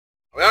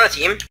we on a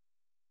team?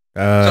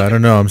 I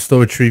don't know. I'm still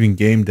retrieving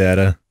game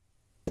data.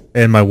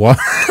 And my What?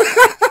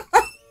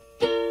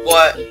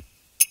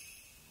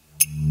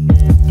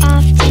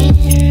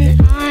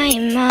 Often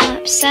I'm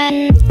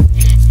upset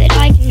that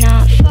I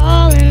cannot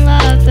fall in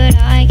love, but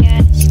I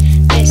guess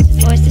it's the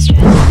voice that's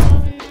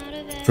falling out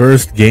of it.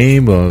 First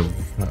game of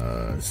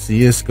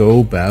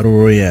CSGO Battle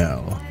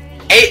Royale.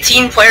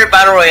 18-player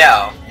Battle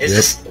Royale.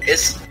 Is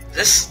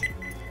this...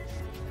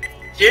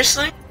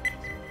 Seriously?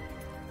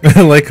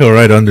 I like how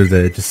right under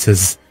there it just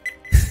says...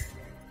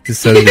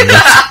 just says it.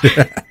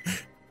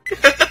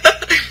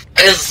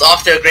 This is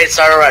off to a great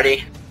start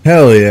already.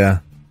 Hell yeah.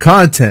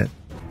 Content.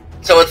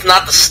 So it's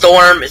not the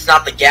storm, it's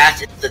not the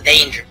gas, it's the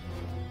danger.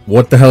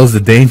 What the hell is the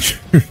danger?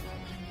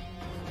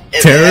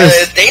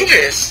 Terrorists? It's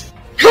dangerous.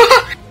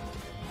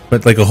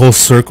 But like a whole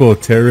circle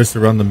of terrorists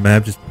around the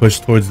map just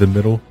pushed towards the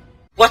middle?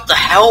 What the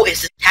hell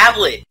is a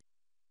tablet?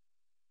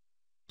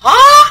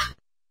 Huh?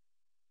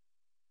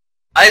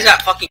 I just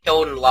got fucking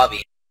killed in the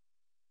lobby.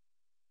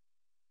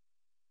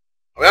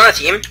 Are we on a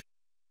team?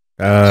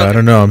 I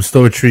don't know. I'm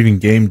still retrieving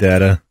game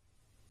data.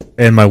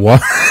 And my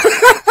What?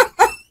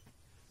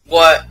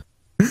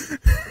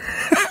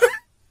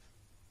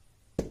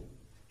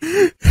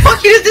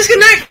 Fuck you,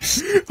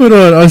 disconnect! Hold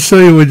on, I'll show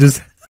you what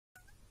just...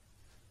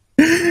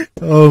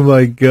 Oh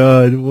my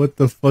god, what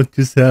the fuck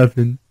just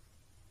happened?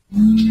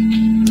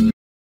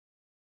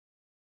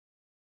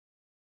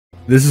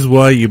 This is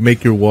why you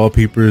make your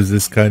wallpapers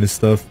this kind of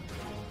stuff.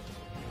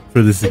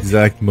 For this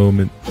exact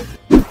moment.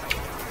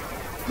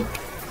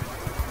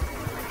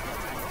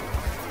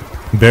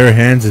 Bare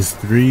hands is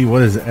 3,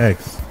 what is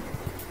X?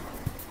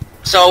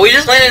 So we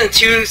just landed in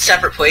 2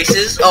 separate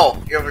places.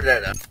 Oh, you're over there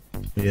though.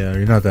 Yeah,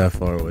 you're not that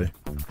far away.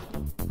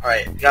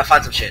 Alright, we gotta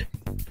find some shit.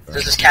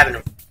 There's this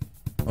cabin.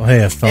 Oh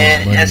hey, I found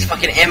And money. it has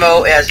fucking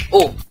ammo, it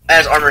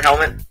has armored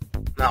helmet.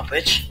 No,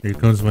 bitch. Here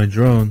comes my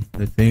drone,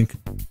 I think.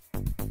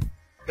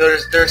 Yo,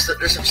 there's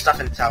some stuff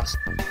in this house.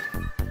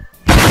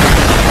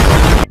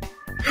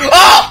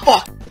 Oh,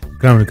 fuck!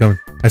 Coming.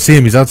 I see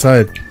him, he's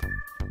outside.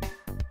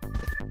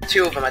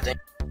 2 of them, I think.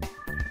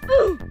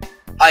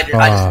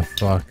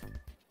 Fuck.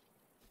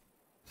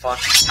 Fuck.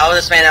 How is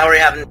this man already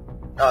having...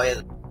 Oh,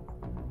 yeah.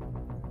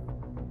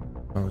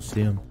 I don't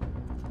see him.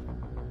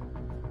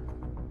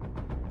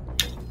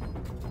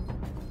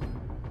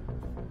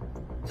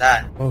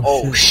 That.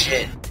 Oh,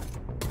 shit. shit.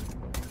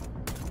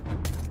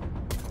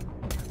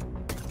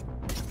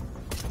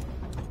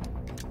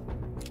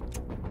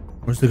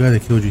 Where's the guy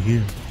that killed you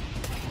here?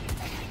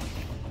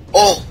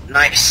 Oh,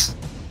 nice.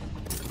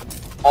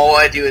 All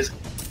I do is...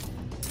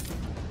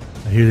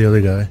 I hear the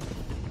other guy.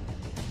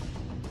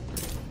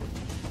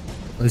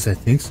 At least I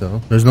think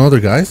so. There's no other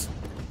guys?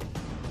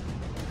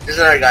 There's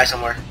another guy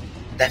somewhere.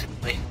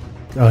 Definitely.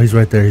 Oh, he's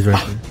right there,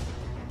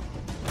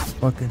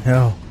 Fucking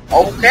hell.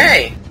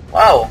 Okay.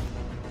 Wow.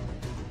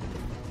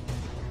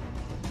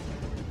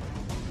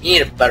 You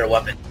need a better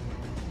weapon.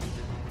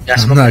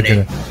 I'm not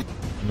gonna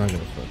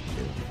fuck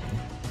it.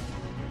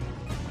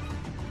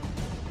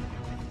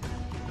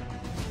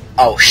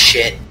 Oh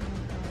shit.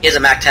 He has a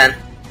MAC-10.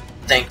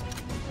 Thing.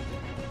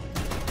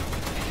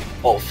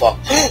 Oh fuck.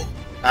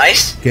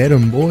 Nice. Get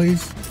him,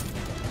 boys.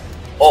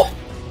 Oh.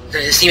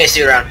 There's his teammates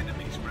still around.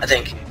 I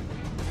think.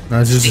 No,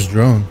 it's just his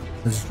drone.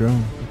 It's his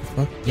drone. What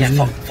the fuck?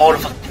 Yeah, follow the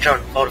fucking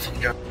drone.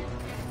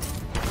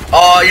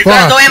 Oh, your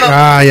gun, no ammo!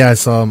 Ah, yeah, I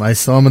saw him. I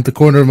saw him at the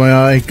corner of my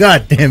eye.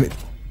 God damn it.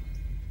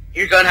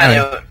 Your gun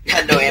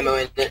had no ammo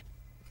in it.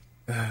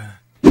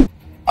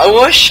 I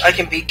wish I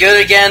can be good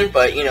again,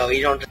 but you know,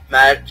 you don't just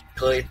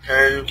magically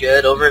turn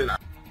good overnight.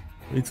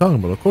 What are you talking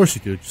about? Of course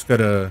you do. Just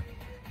gotta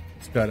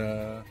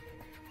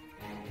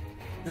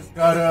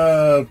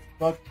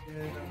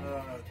fucking,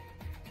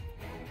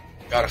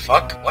 Gotta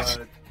fuck? What?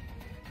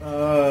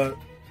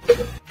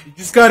 You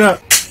just gotta...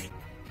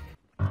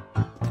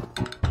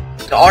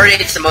 The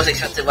R8's the most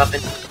expensive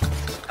weapon.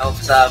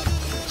 Health stuff.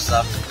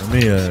 Let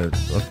me,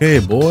 okay,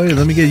 boy,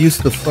 let me get used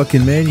to the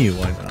fucking menu.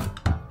 Why not?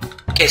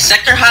 Okay,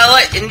 sector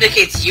highlight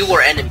indicates you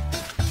or enemy.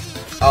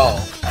 Oh.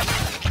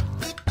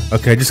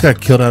 Okay, I just got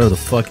killed out of the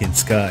fucking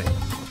sky.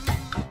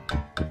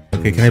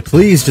 Okay, can I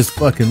please just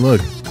fucking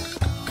look?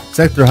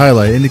 Sector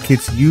highlight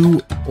indicates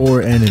you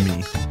or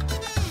enemy.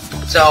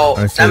 So,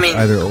 I mean...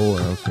 either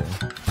or, okay.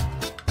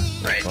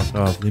 Right. Fuck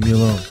off, leave me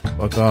alone.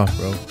 Fuck off,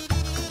 bro.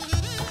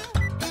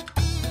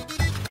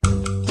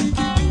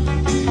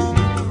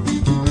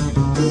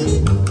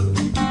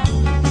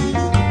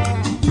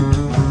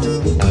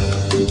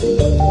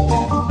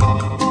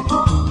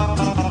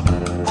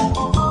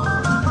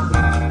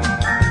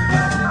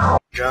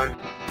 Drone.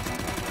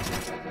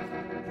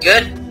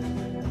 Good?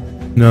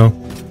 No.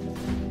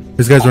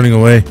 This guy's running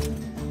away.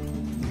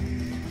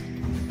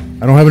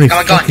 I don't have any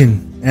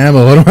fucking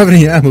ammo. I don't have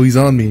any ammo. He's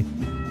on me.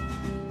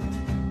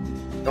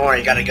 Don't worry,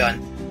 you got a gun.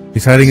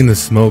 He's hiding in the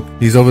smoke.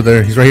 He's over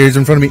there. He's right here. He's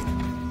in front of me.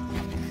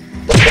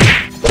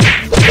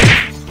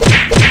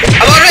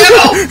 I'm out of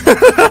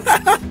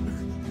ammo!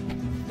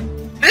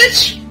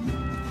 Bitch!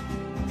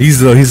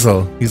 He's low. He's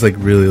like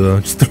really low.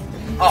 Just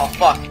oh,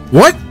 fuck.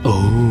 What?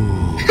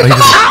 Oh. He didn't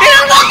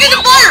walk in the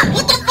fire!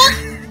 What the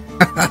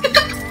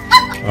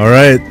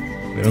Alright.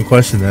 We don't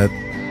question that.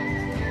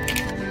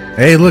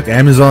 Hey, look,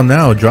 Amazon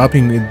now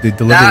dropping the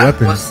delivered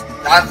weapons.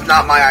 That's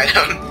not my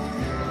item.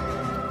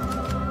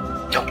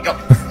 Yo.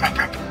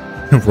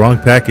 Wrong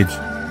package.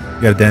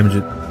 You gotta damage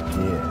it.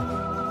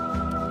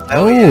 Yeah.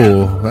 Oh,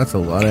 yeah. That's a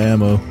lot of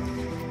ammo.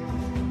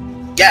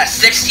 Yeah,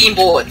 16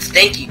 bullets.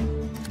 Thank you.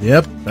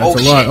 Yep, that's a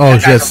shit, lot. Oh,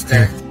 yes.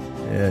 Yeah.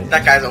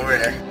 That guy's over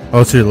there.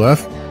 Oh, to your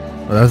left?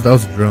 Oh, that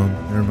was a drone.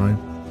 Never mind.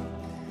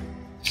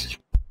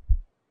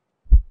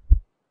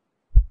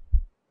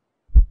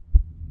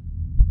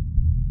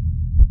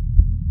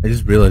 I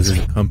just realized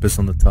there's a compass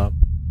on the top.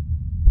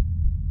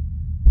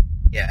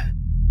 Yeah.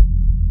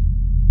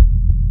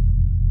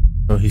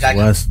 Oh, he's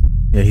west.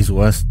 Yeah, he's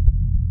west.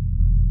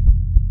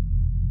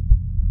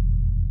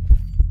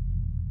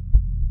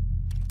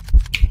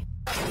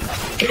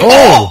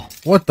 Oh!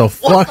 What the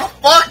fuck?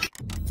 What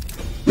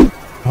the fuck?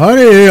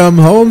 Honey, I'm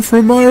home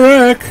from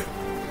Iraq.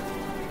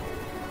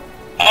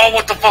 Oh,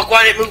 what the fuck?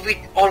 Why did it move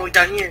me all the way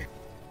down here?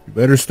 You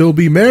better still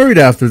be married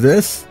after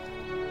this.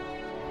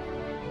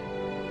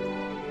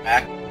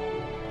 Back.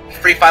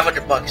 Free $500.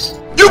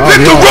 You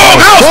picked the wrong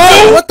house,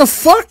 fool! What the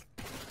fuck?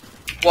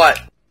 What?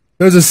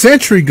 There's a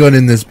sentry gun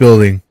in this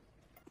building.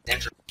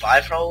 Answer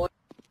 5 probably?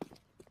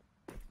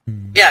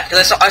 Yeah,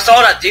 because I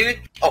saw that dude.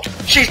 Oh,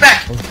 she's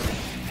back!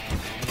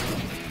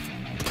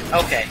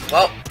 Okay,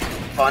 well,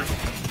 fun.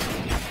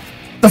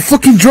 The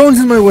fucking drone's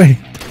in my way.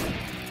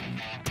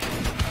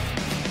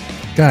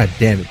 God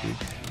damn it, dude.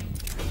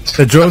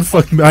 The drone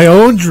fucking... My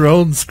own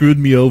drone screwed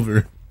me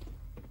over.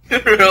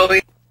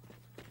 Really?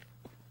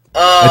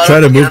 I try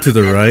to move to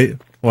the right.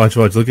 Watch.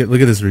 Look at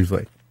this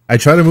replay. I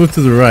try to move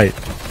to the right.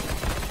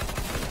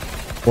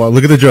 Well,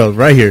 look at the drone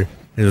right here.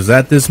 It was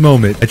at this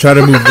moment. I try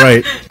to move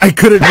right. I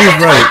couldn't move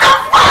right.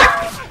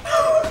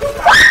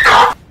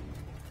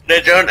 The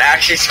drone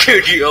actually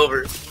screwed you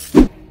over.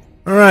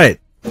 Alright.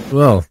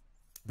 Well,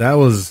 that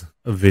was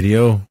a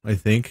video, I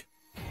think.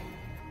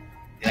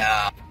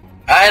 Yeah.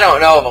 I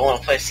don't know if I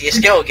want to play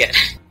CSGO again.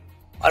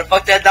 Why the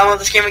fuck did I download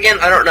this game again?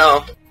 I don't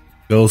know.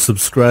 Go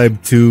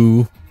subscribe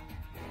to...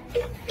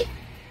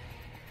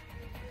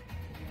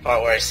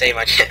 Part where I say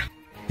my channel.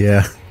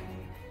 Yeah.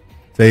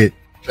 Say it.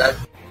 That's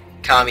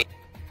Kami.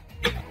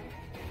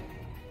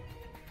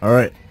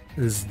 Alright.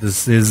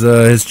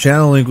 His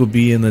channel link will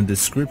be in the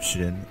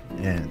description.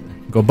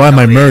 And go buy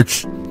my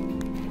merch.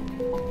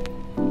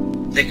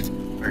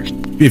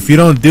 If you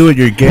don't do it,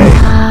 you're gay.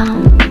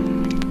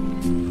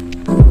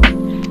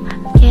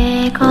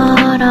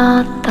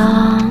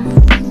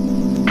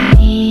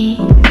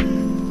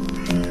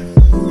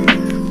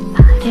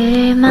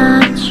 발을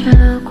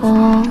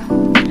맞추고